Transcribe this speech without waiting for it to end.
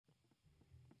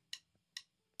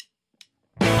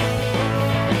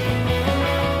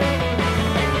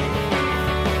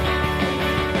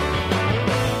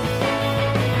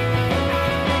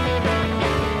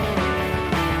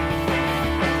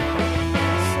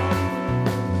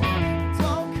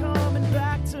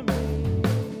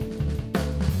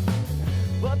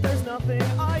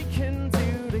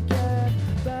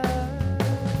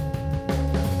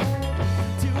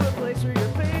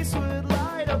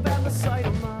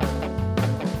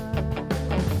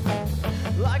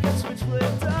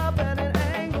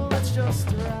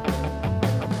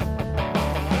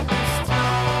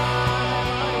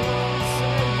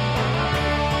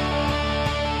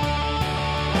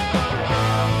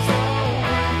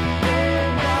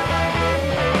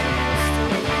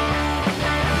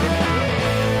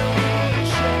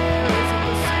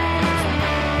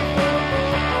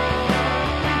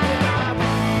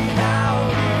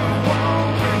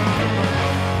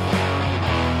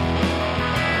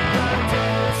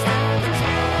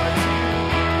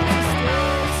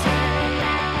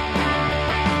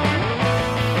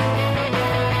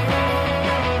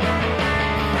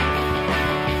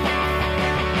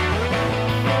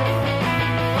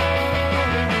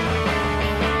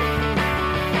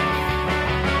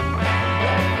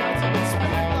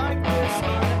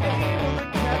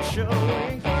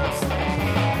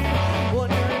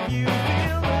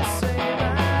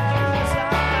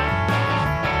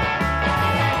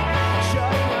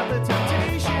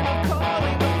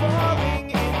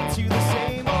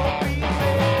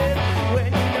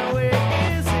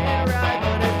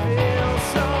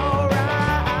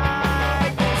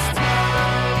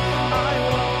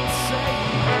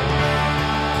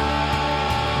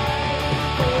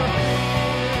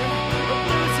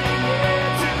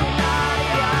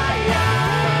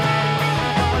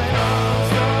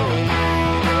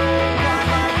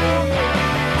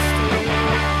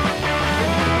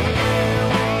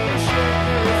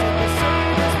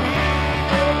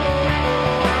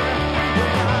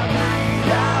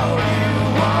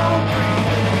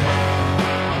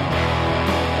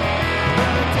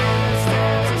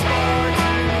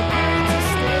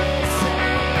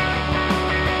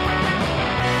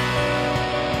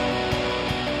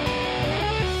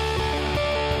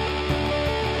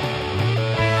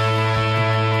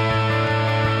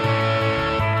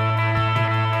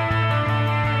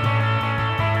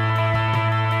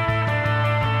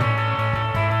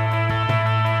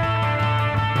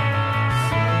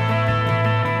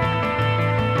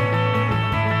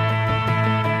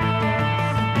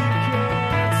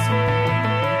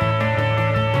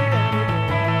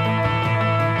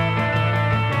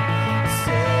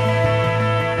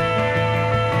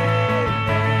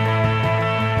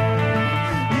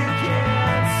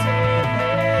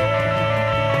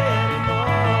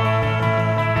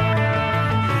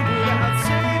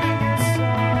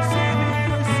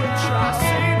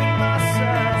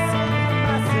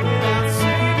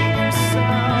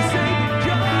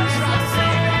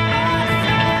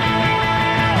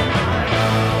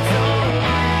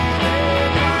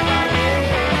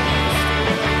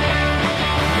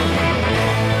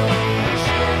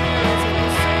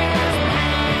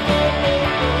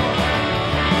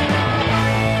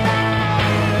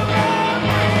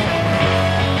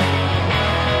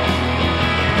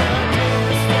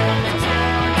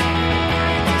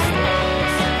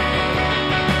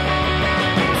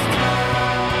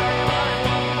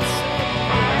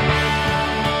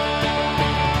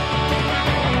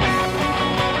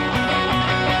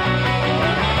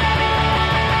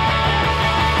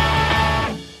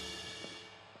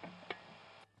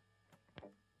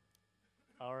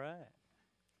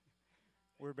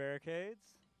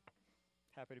Barricades.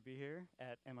 Happy to be here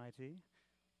at MIT.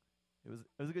 It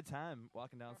was a good time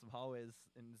walking down some hallways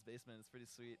in this basement. It's pretty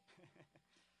sweet.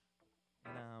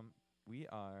 And we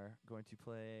are going to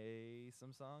play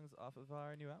some songs off of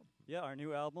our new album. Yeah, our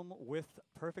new album, With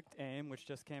Perfect Aim, which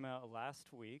just came out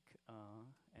last week.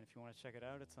 And if you want to check it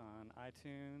out, it's on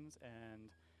iTunes and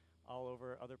all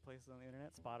over other places on the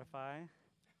internet, Spotify.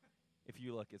 If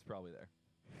you look, it's probably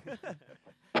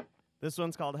there. This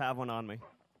one's called Have One On Me.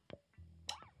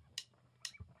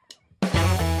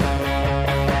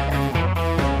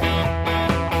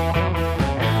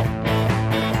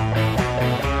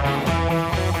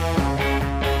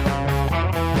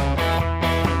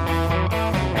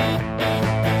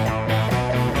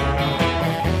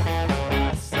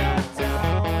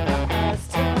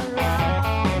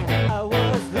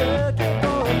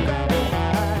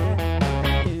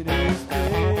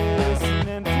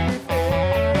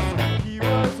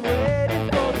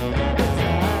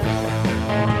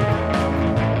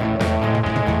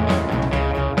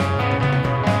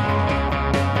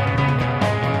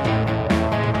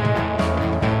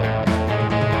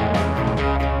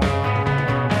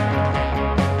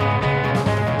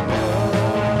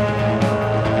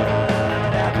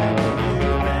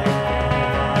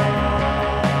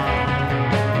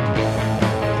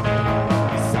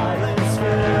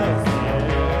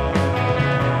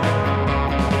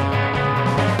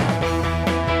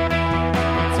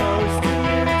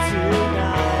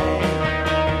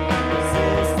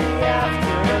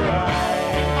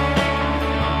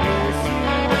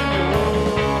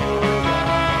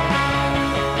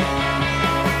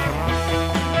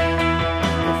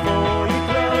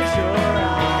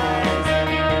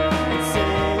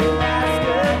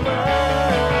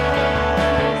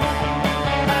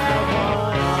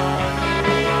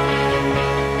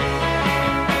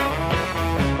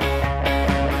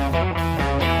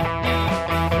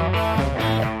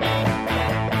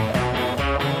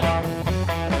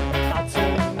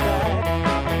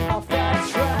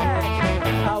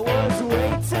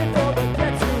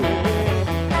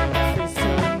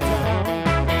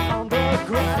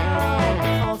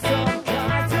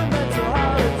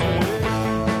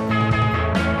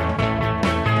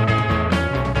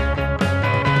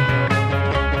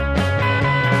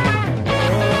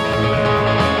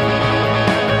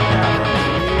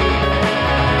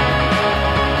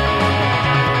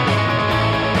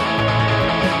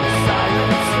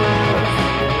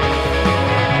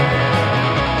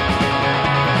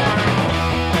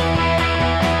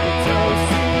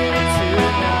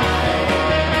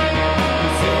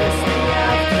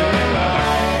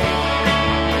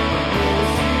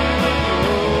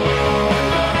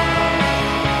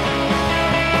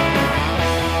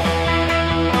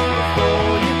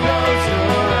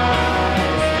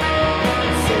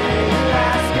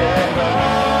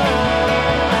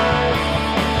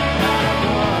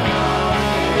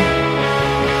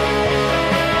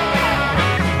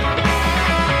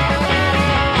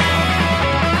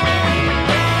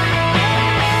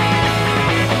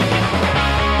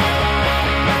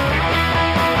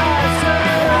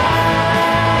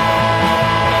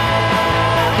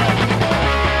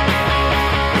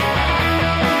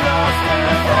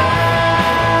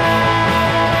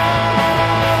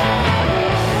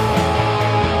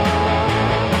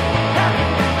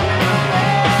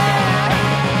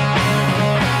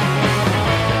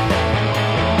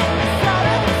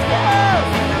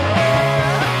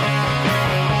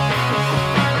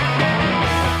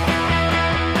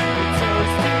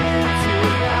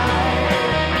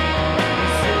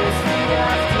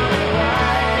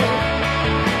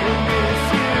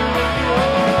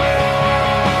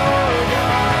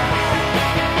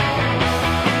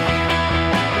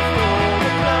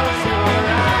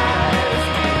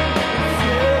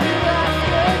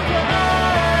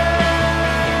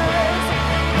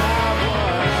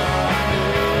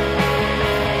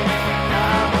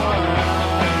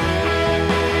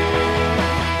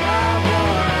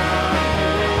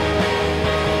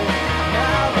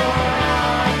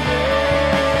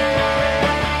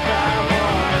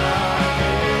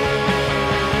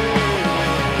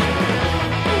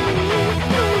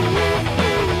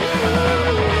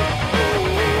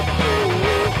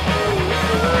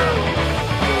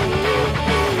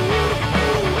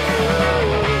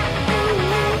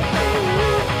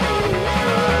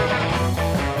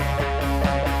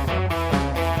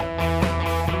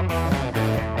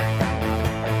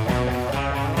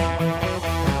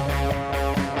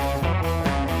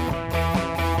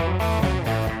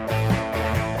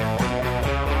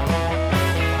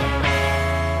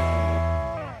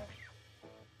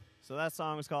 That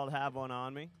song is called Have One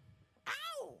On Me.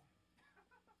 Ow!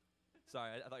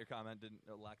 Sorry, I thought your comment didn't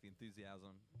lack the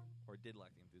enthusiasm, or did lack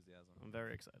the enthusiasm. I'm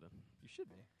very excited. You should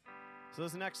be. So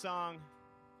this next song,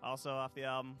 also off the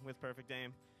album with Perfect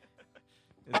Aim,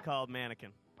 is called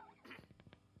Mannequin.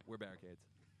 We're barricades.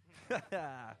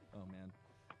 Oh, man.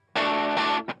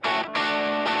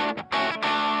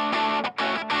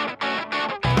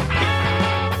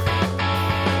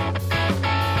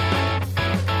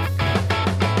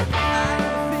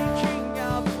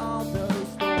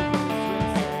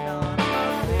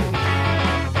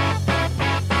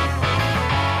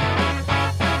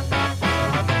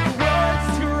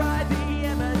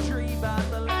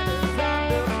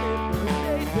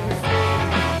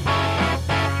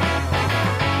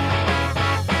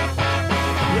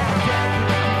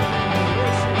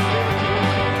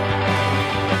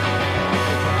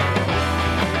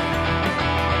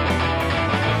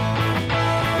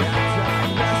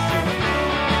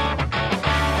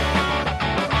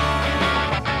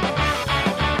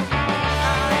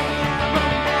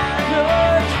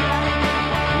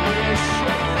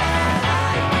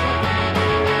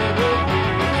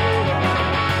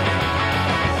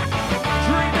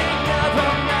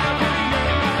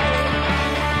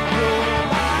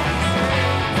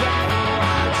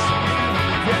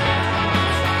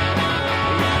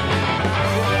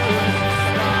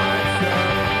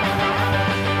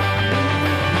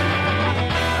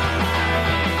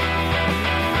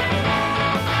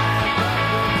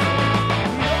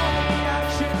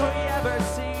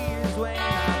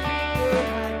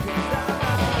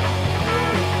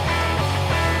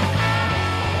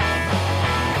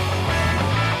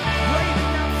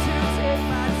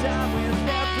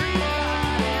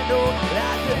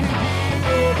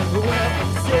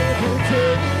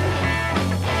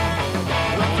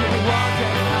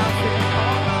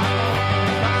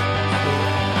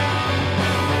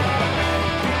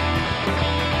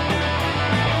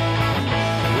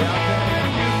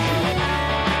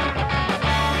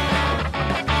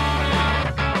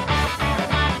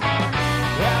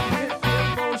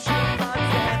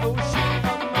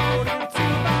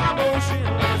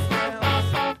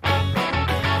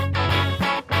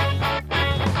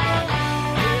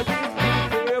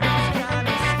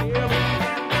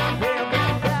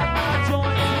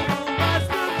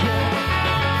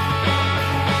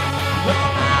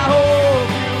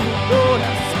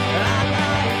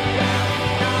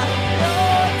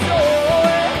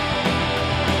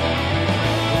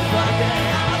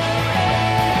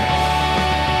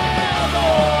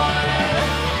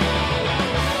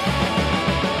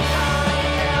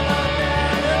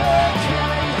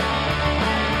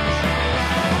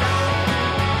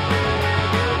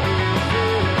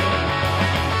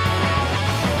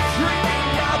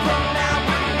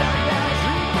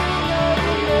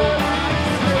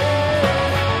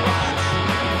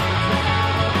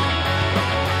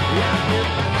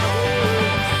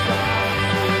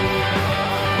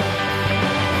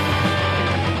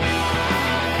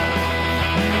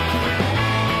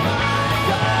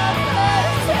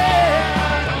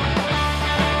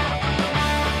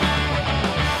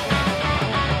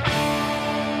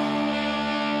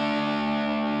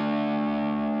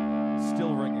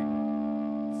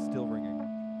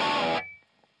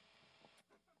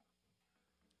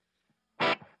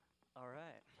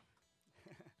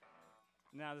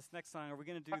 Now, this next song, are we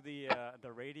going to do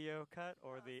the radio cut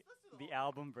or the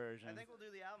album version? I think we'll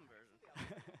do the album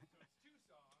version.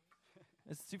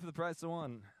 It's two for the price of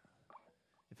one.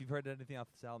 If you've heard anything off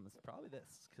this album, it's probably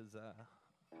this, because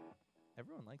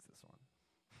everyone likes this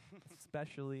one,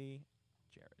 especially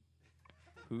Jared,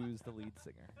 who's the lead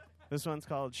singer. This one's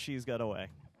called She's Got Away.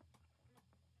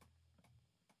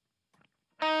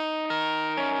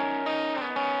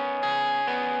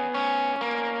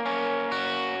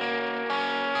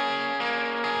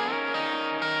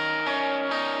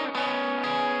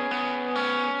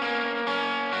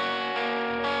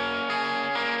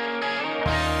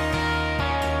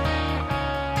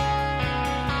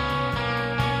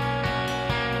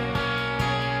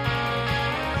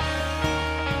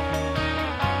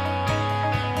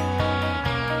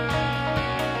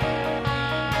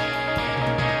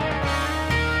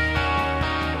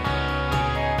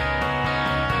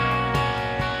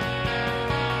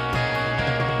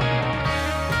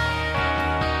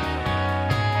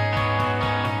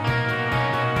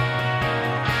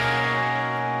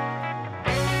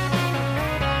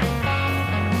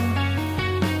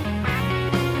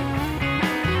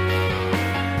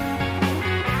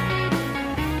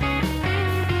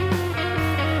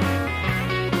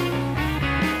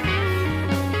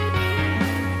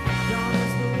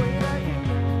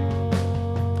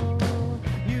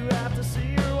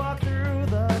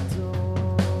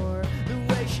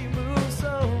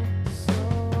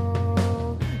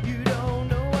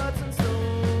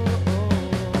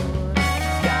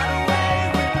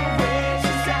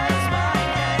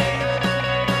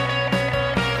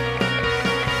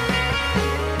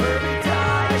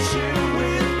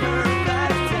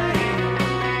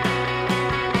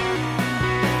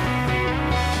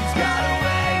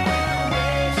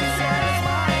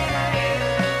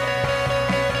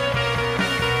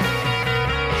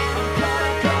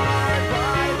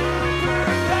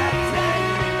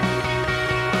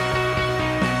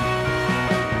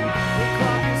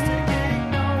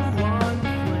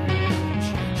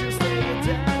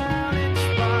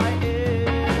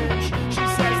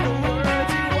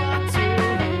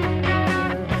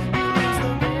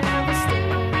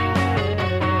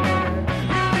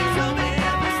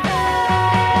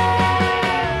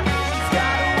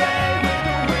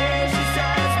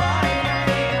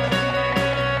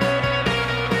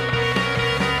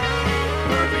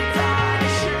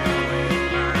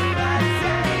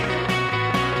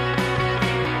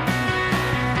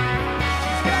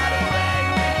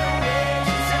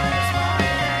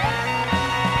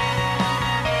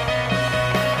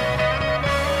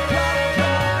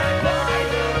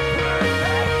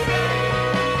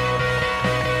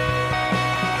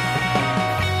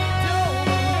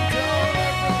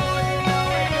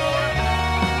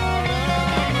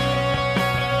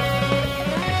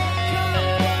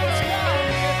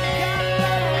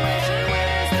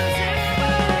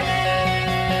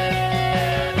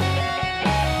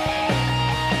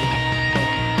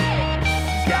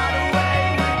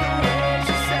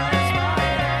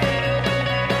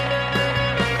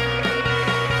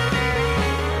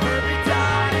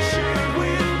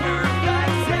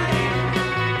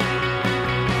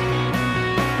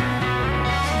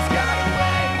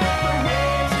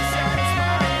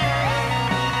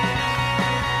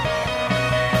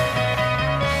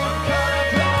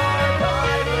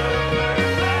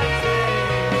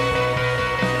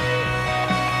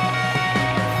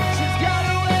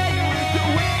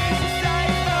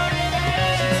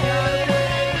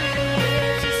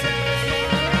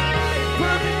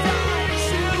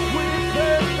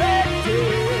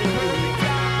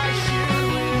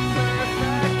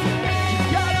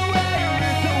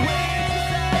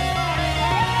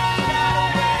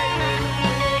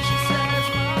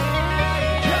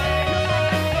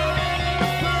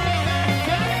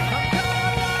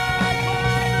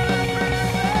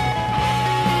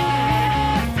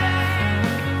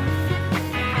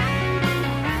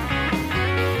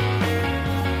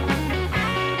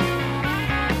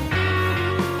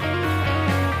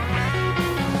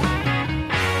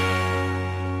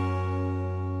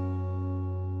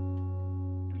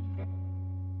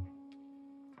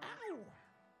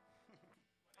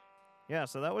 Yeah,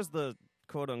 so that was the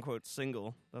quote-unquote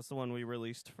single. That's the one we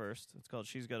released first. It's called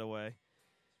She's Got Away.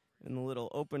 And the little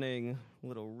opening,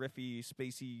 little riffy,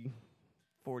 spacey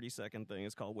 40-second thing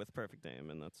is called With Perfect Aim,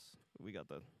 and we got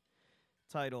the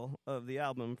title of the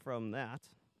album from that.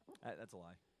 That's a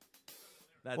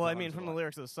lie. Well, I mean, from the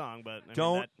lyrics of the song, but...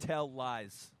 Don't tell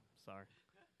lies. Sorry.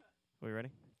 Are we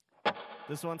ready?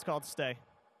 This one's called Stay.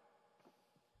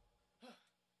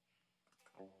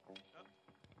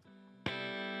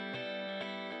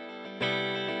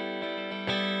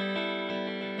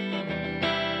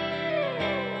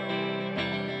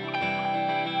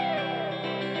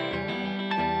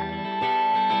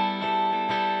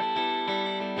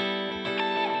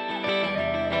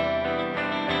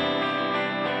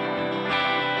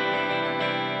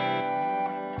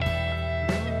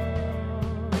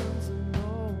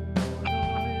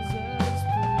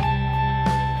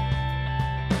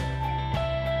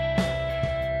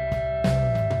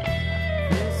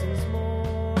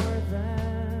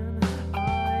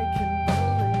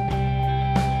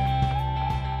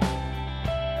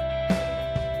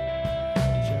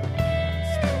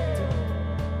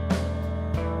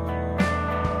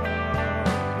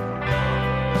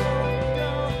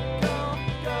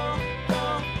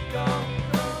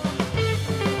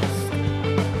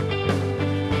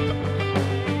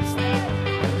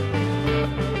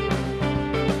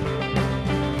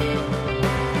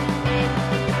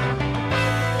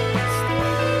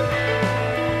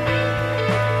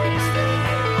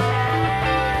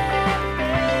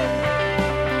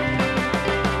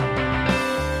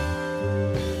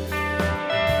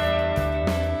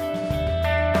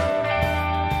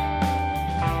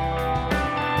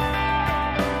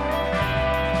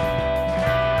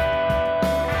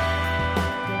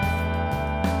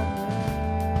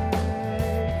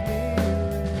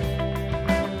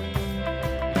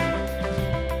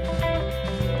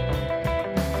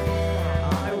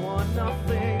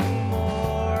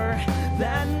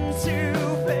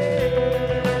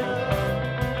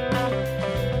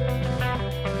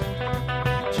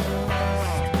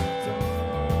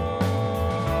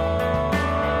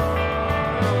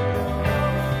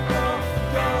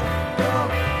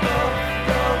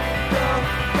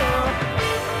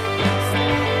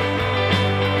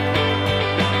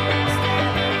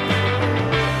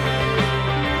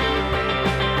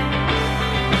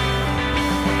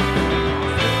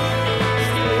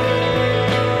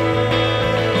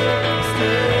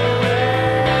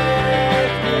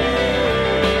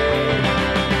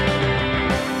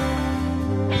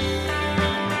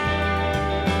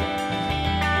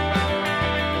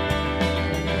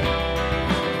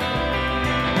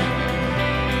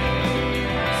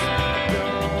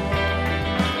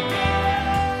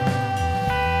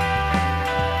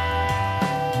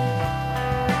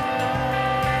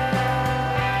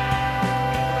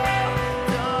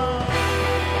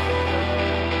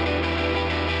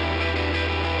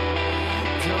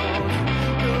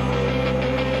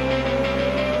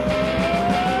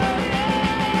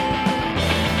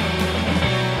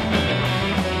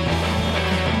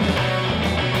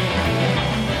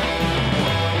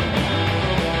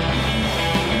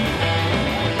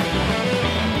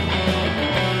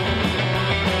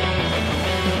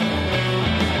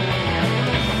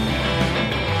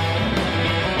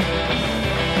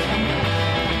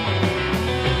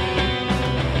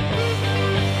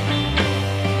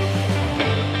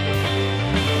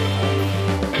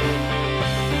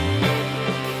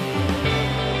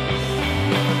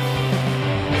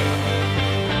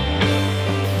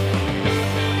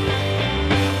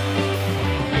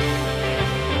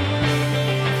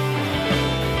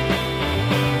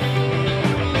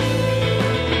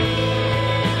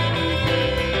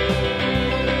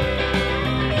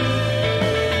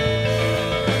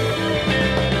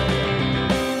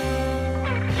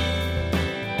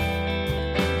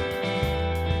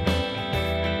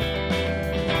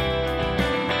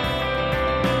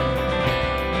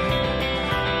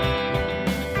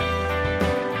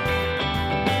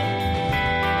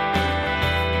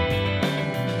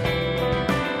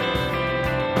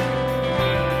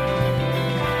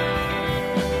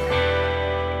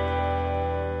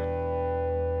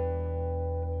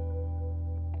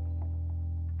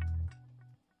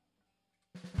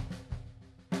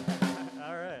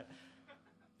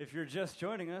 If you're just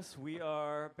joining us, we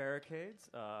are Barricades,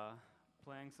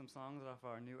 playing some songs off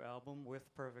our new album, With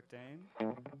Perfect Aim.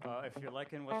 If you're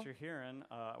liking what you're hearing,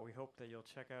 we hope that you'll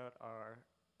check out our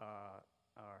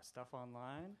stuff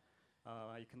online.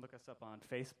 You can look us up on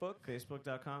Facebook.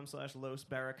 Facebook.com/Los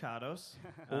Barricados.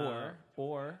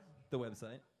 Or the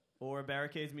website. Or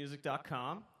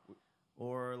barricadesmusic.com.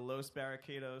 or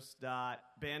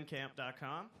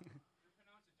losbarricados.bandcamp.com.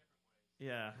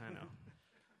 Yeah, I know.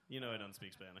 You know I don't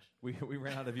speak Spanish. We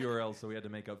ran out of URLs, so we had to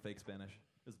make up fake Spanish.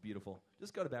 It was beautiful.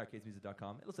 Just go to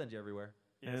barricadesmusic.com. It'll send you everywhere.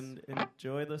 Yes. And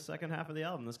enjoy the second half of the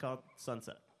album. This is called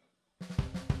Sunset.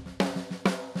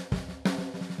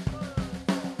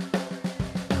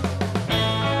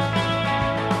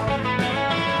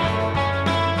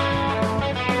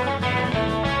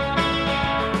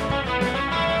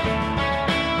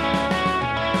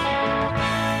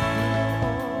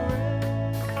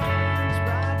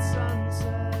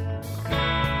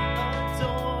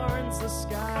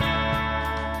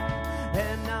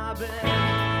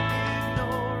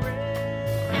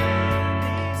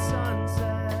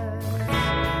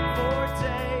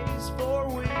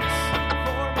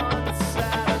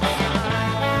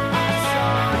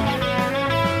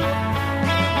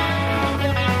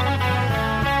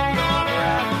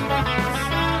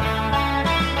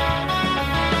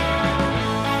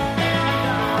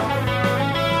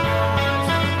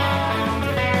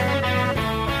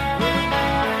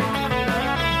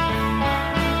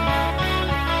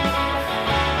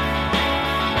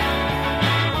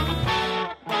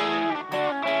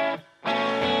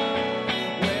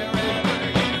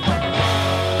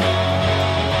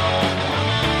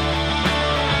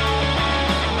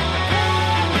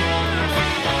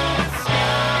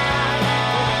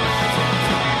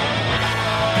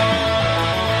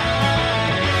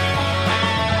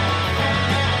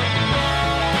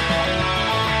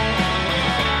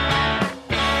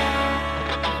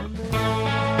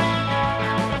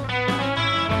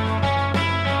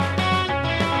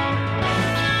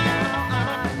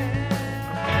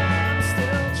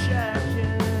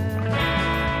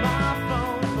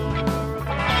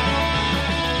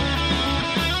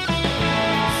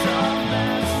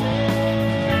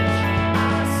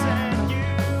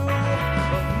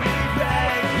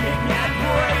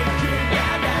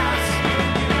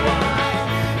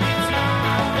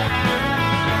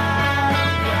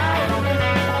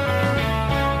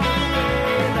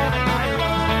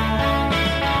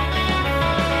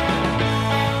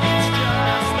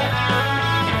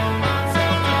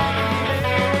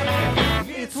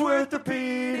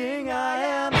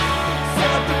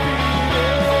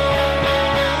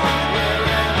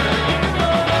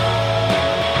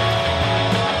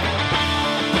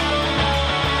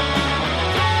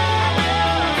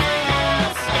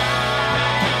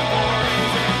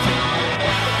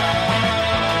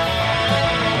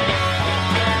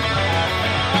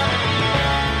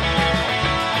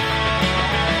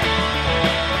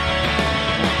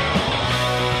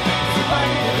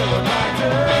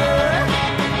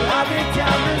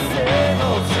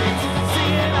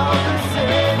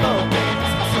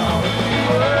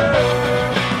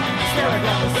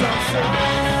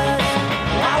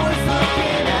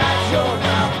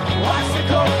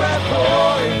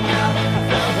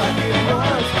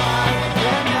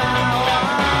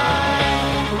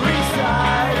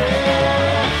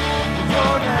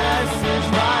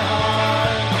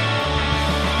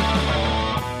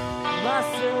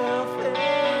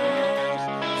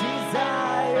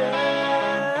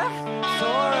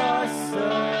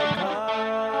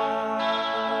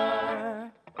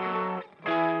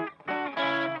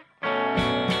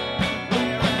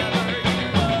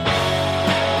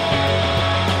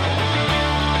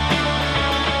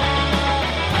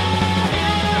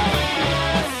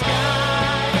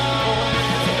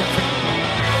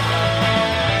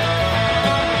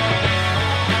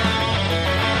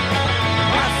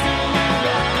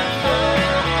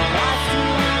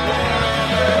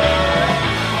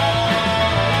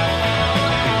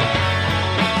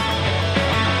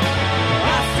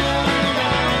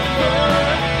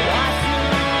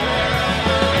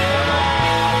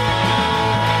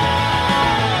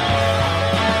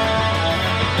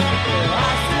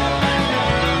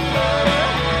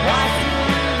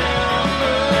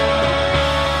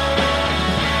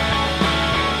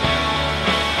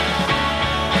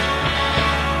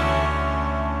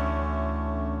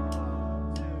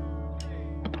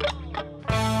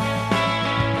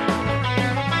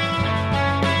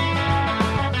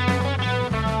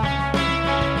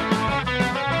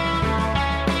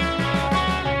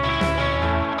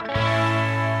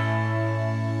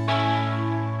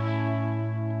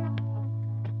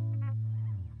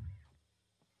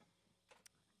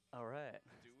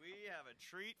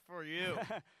 treat for you.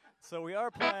 So we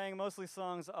are playing mostly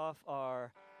songs off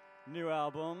our new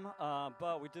album,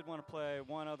 but we did want to play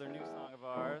one other new song of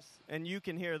ours. And you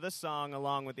can hear this song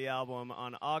along with the album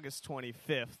on August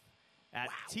 25th at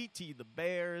TT the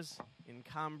Bears in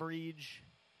Cambridge.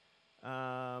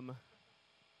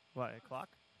 What, a clock?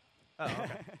 Oh,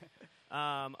 okay.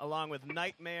 Along with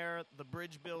Nightmare, The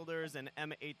Bridge Builders, and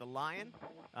M8 the Lion.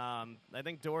 I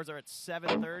think doors are at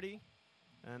 7:30,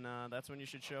 and that's when you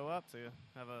should show up to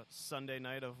have a Sunday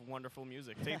night of wonderful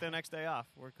music. Take the next day off.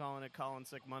 We're calling it Colin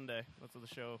Sick Monday. That's what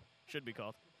the show should be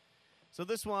called. So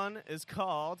this one is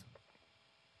called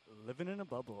Living in a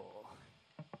Bubble.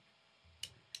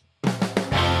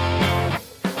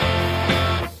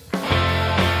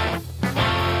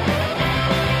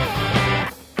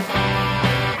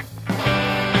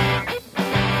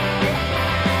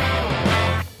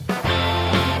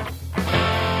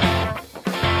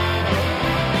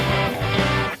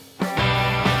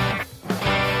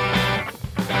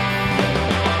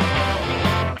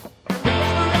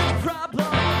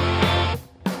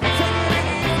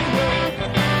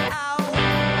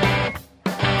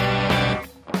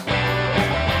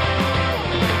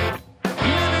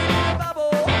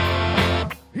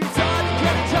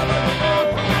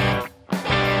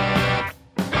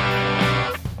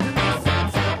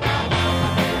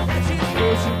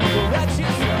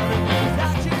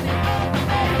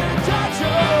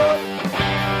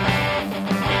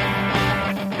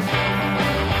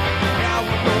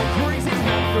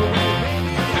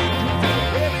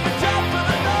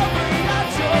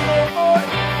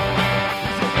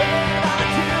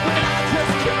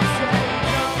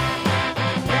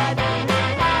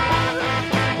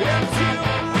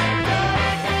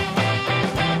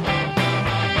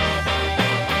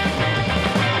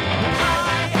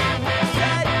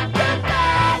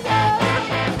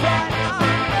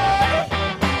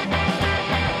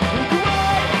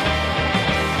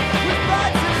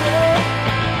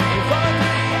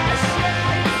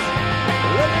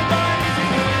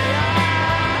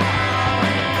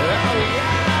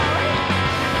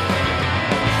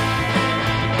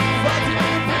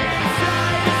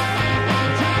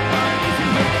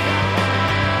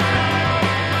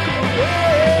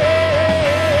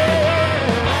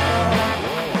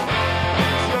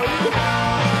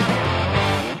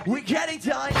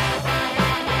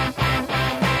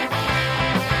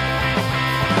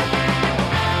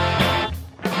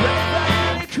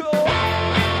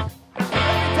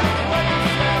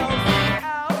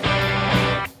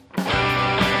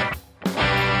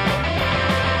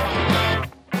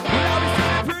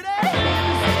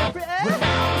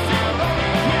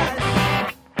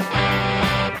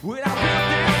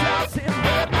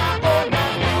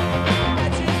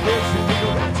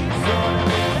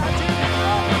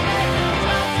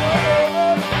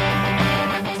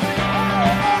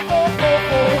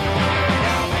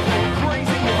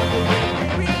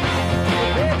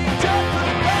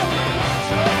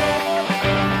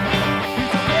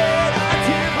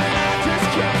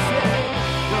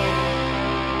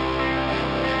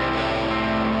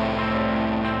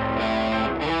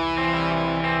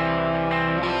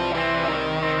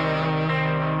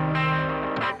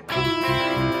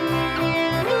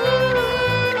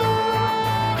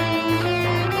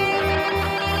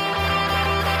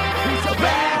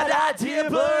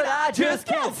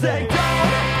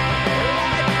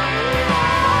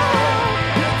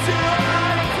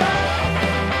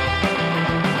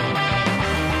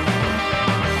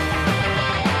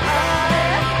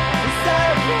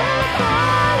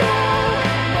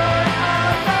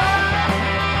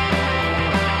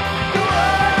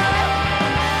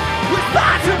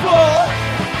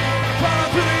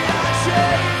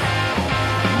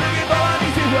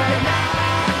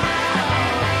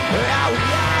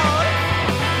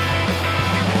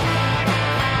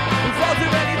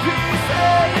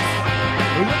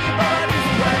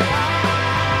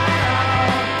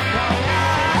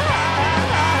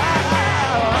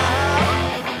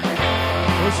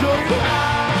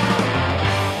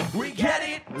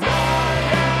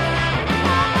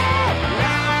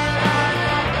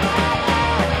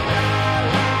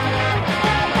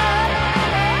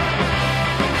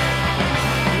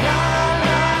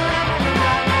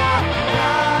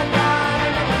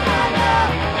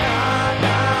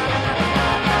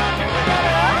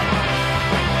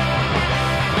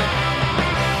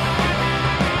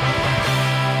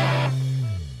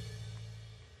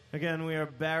 Again, we are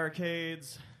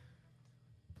Barricades.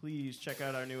 Please check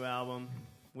out our new album,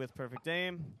 With Perfect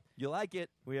Aim. You like it?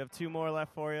 We have 2 more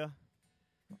left for you.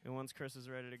 And once Chris is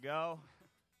ready to go,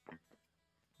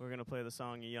 we're going to play the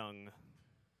song Young.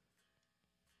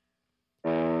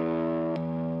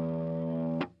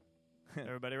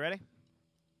 Everybody ready?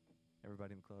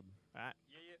 Everybody in the club. All right.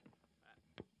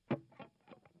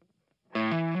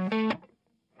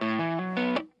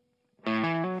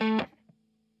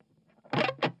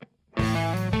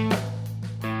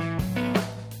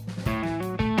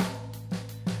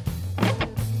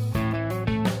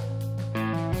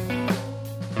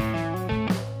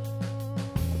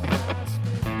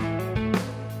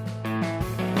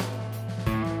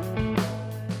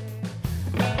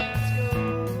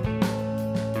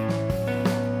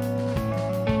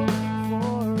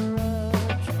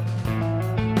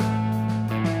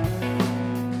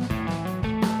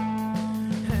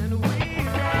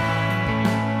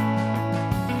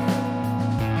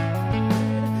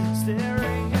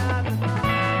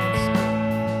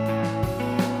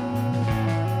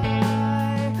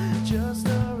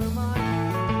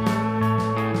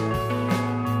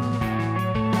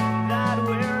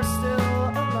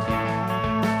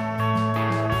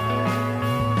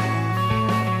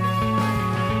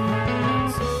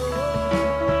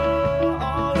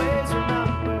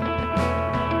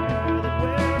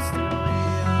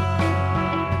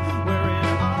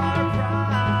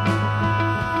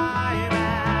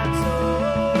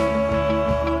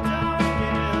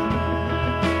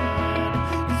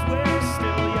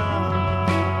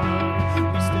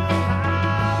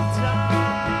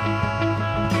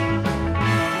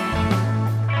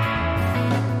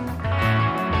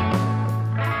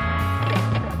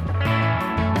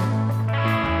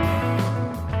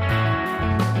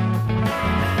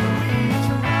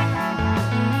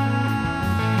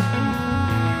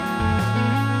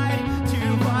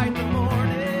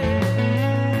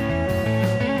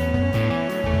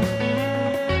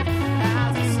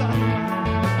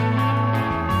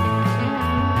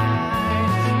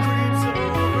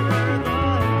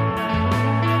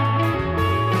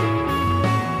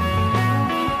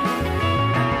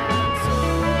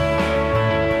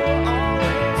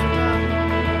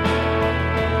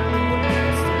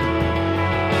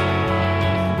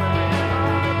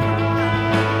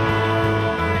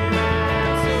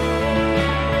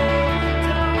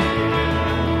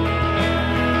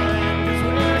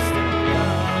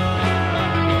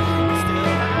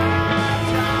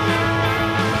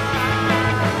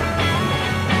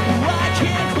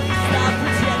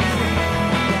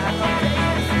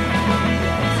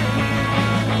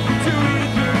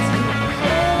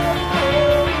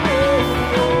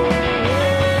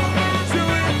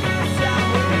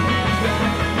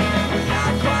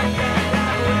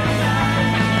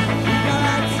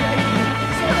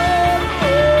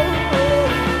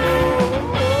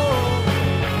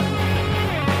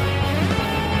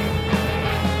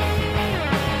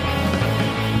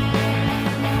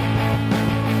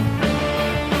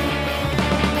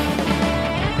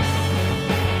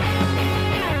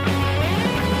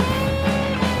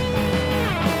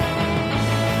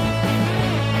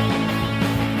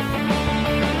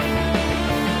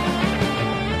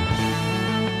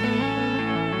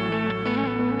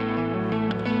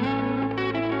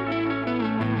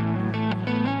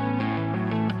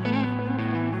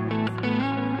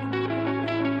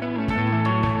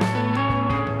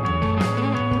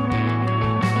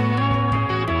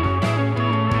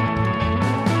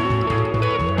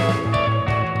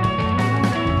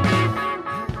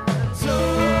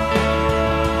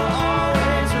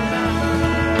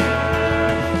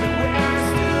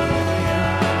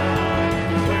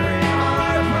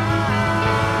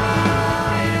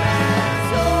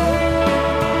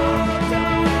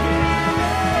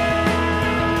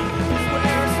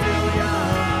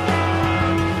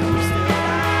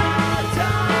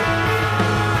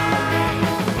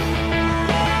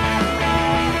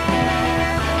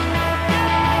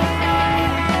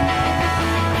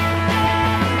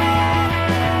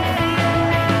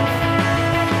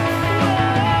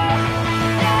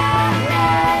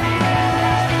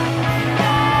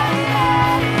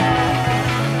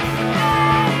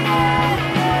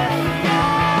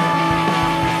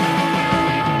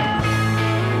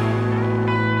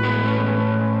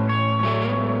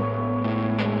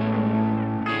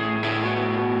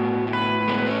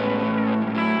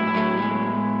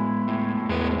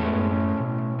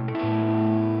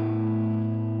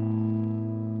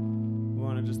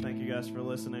 guys for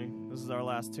listening. This is our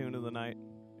last tune of the night.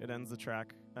 It ends the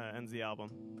track, ends the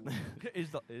album. It is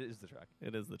the track.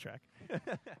 It is the track.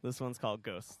 This one's called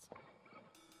Ghosts.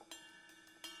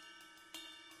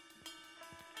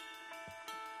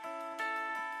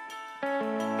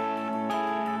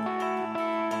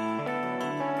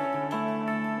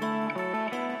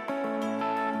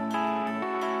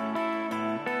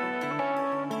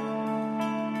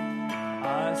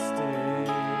 I stayed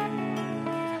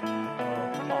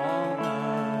up all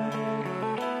night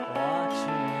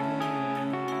watching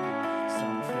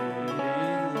some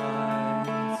fading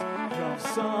lights from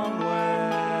somewhere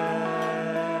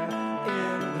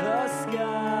in the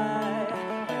sky,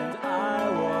 and I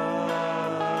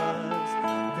was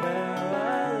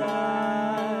paralyzed.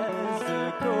 A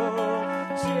cold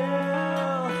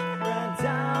chill ran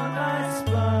down my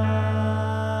spine.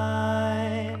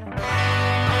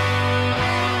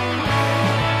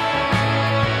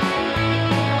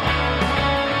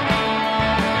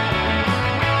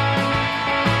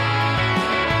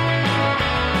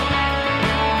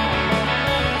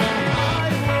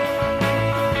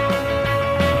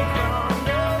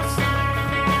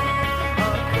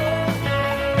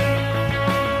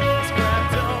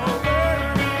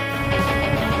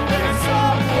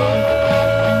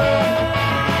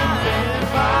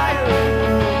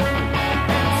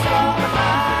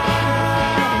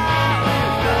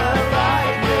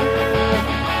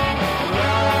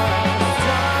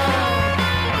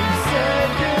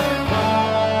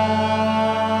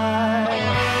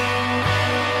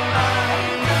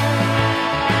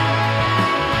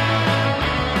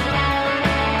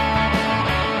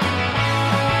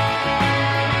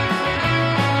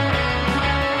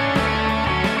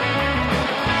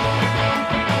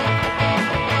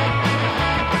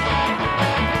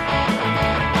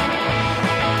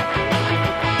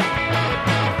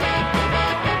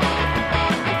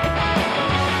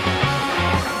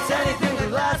 Anything the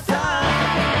last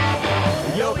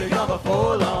time you'll be gone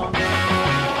before long.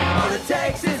 All it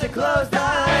takes is a closed eye.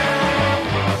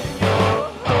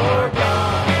 You're gone.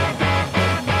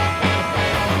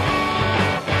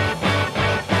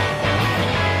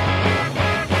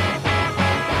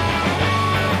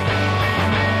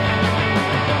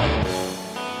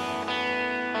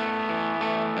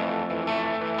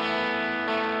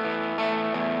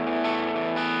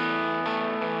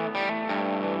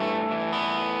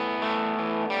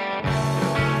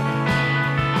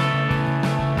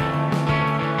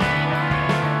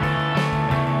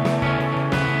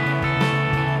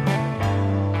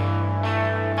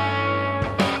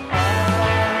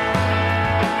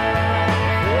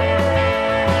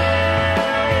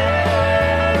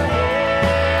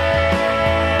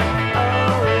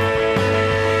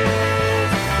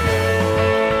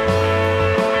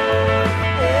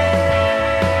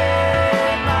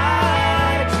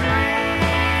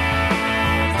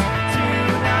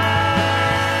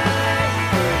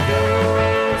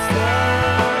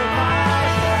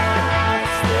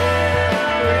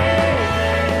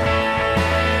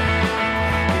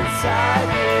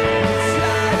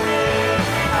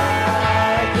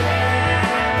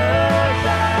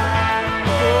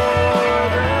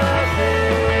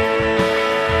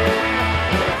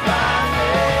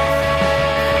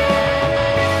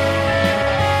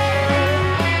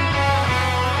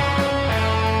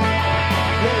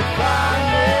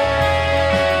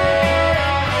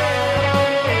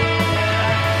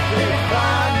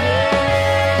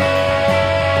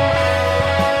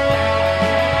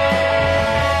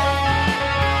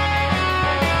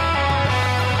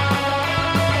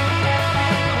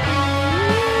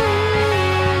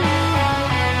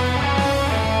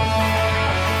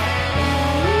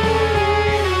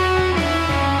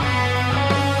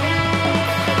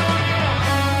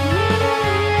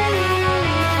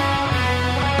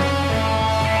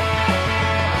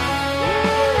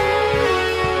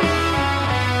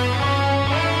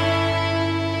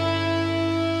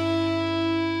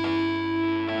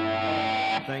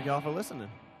 Thank y'all for listening.